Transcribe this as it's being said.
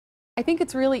I think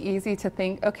it's really easy to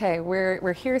think, okay,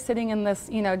 we're here sitting in this,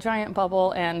 giant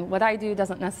bubble, and what I do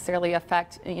doesn't necessarily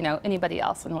affect, anybody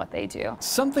else and what they do.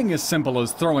 Something as simple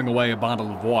as throwing away a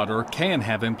bottle of water can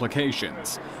have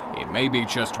implications. It may be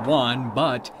just one,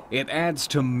 but it adds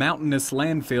to mountainous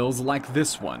landfills like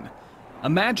this one.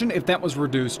 Imagine if that was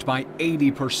reduced by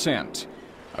 80%.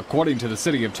 According to the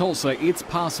city of Tulsa, it's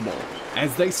possible,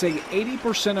 as they say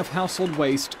 80% of household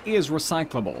waste is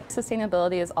recyclable.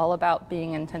 Sustainability is all about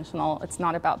being intentional. It's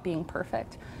not about being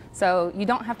perfect. So you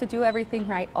don't have to do everything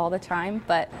right all the time,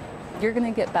 but you're going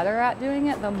to get better at doing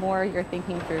it the more you're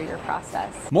thinking through your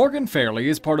process. Morgan Fehrle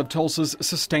is part of Tulsa's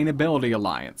Sustainability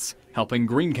Alliance, helping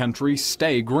green country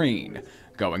stay green,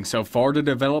 going so far to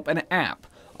develop an app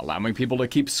allowing people to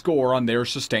keep score on their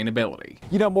sustainability.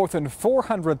 More than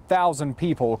 400,000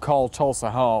 people call Tulsa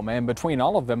home, and between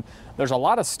all of them, there's a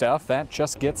lot of stuff that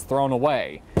just gets thrown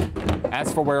away.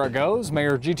 As for where it goes,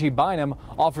 Mayor G.T. Bynum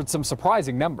offered some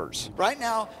surprising numbers. Right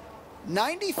now,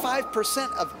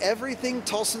 95% of everything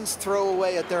Tulsans throw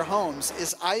away at their homes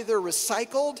is either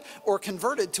recycled or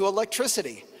converted to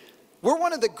electricity. We're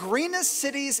one of the greenest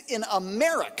cities in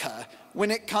America when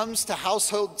it comes to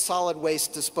household solid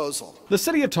waste disposal. The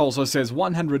city of Tulsa says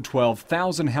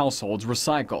 112,000 households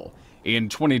recycle. In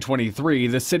 2023,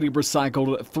 the city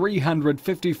recycled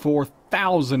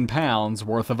 354,000 pounds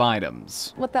worth of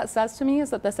items. What that says to me is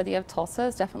that the city of Tulsa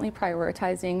is definitely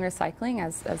prioritizing recycling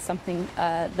as something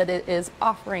that it is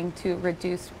offering to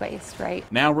reduce waste, right?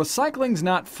 Now, recycling's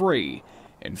not free.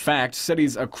 In fact,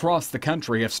 cities across the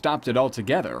country have stopped it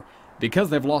altogether because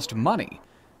they've lost money.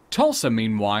 Tulsa,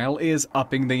 meanwhile, is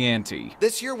upping the ante.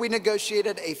 This year we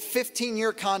negotiated a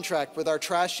 15-year contract with our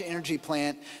trash-to-energy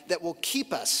plant that will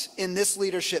keep us in this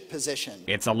leadership position.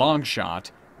 It's a long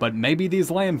shot, but maybe these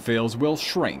landfills will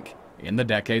shrink in the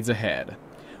decades ahead.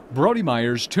 Brodie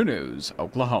Myers, 2 News,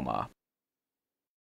 Oklahoma.